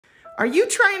Are you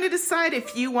trying to decide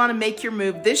if you want to make your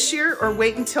move this year or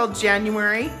wait until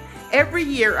January? Every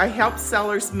year I help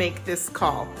sellers make this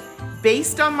call.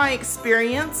 Based on my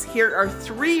experience, here are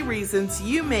 3 reasons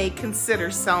you may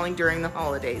consider selling during the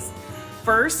holidays.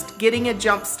 First, getting a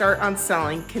jump start on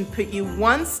selling can put you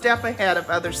one step ahead of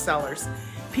other sellers.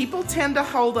 People tend to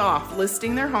hold off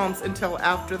listing their homes until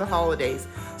after the holidays,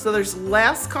 so there's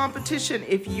less competition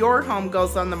if your home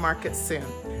goes on the market soon.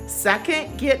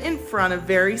 Second, get in front of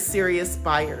very serious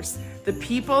buyers. The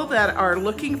people that are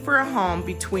looking for a home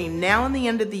between now and the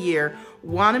end of the year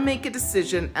want to make a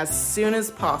decision as soon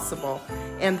as possible.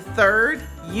 And third,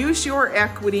 use your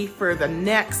equity for the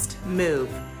next move.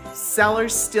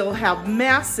 Sellers still have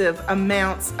massive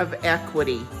amounts of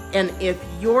equity. And if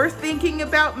you're thinking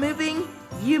about moving,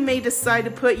 you may decide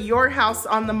to put your house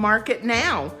on the market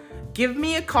now. Give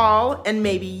me a call and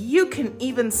maybe you can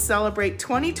even celebrate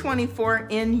 2024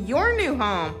 in your new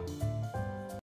home.